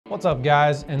What's up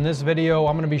guys? In this video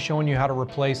I'm going to be showing you how to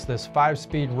replace this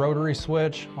 5-speed rotary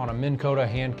switch on a Minn Kota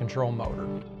hand control motor.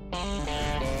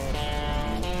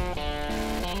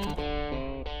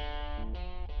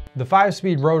 The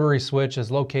 5-speed rotary switch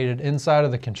is located inside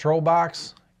of the control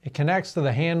box. It connects to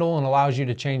the handle and allows you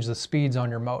to change the speeds on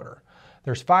your motor.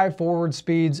 There's 5 forward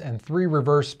speeds and 3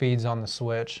 reverse speeds on the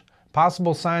switch.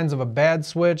 Possible signs of a bad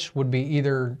switch would be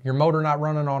either your motor not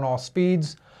running on all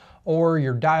speeds, or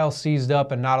your dial seized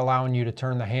up and not allowing you to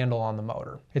turn the handle on the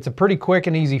motor. It's a pretty quick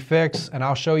and easy fix, and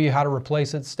I'll show you how to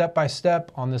replace it step by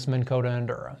step on this Minn Kota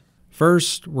Endura.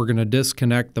 First, we're going to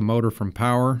disconnect the motor from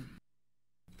power.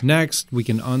 Next, we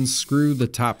can unscrew the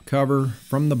top cover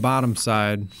from the bottom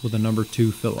side with a number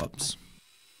 2 Phillips.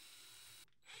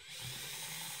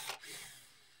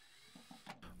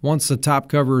 Once the top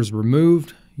cover is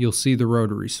removed, you'll see the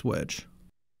rotary switch.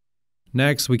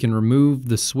 Next, we can remove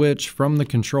the switch from the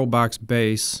control box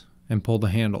base and pull the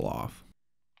handle off.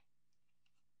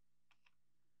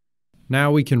 Now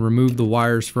we can remove the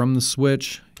wires from the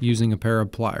switch using a pair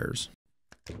of pliers.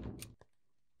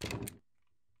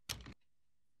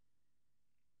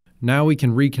 Now we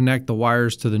can reconnect the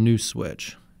wires to the new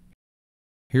switch.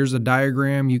 Here's a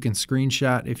diagram you can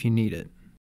screenshot if you need it.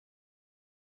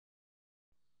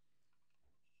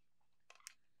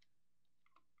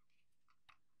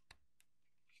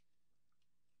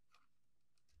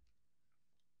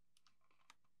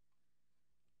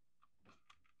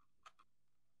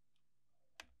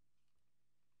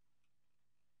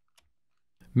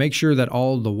 Make sure that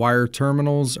all the wire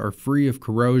terminals are free of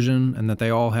corrosion and that they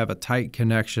all have a tight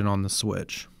connection on the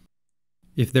switch.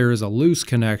 If there is a loose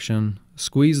connection,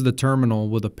 squeeze the terminal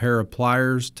with a pair of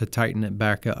pliers to tighten it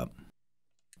back up.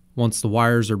 Once the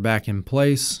wires are back in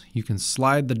place, you can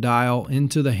slide the dial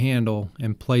into the handle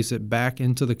and place it back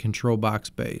into the control box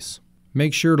base.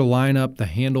 Make sure to line up the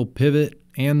handle pivot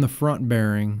and the front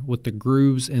bearing with the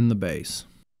grooves in the base.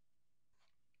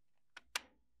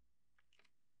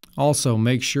 Also,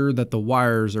 make sure that the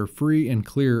wires are free and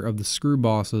clear of the screw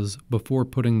bosses before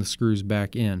putting the screws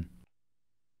back in.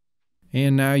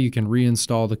 And now you can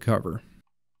reinstall the cover.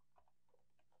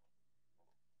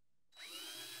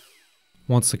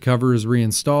 Once the cover is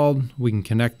reinstalled, we can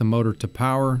connect the motor to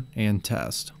power and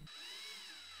test.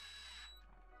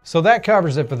 So that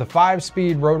covers it for the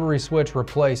 5-speed rotary switch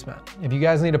replacement. If you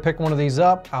guys need to pick one of these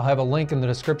up, I'll have a link in the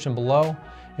description below.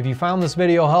 If you found this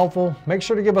video helpful, make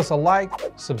sure to give us a like,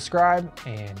 subscribe,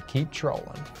 and keep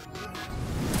trolling.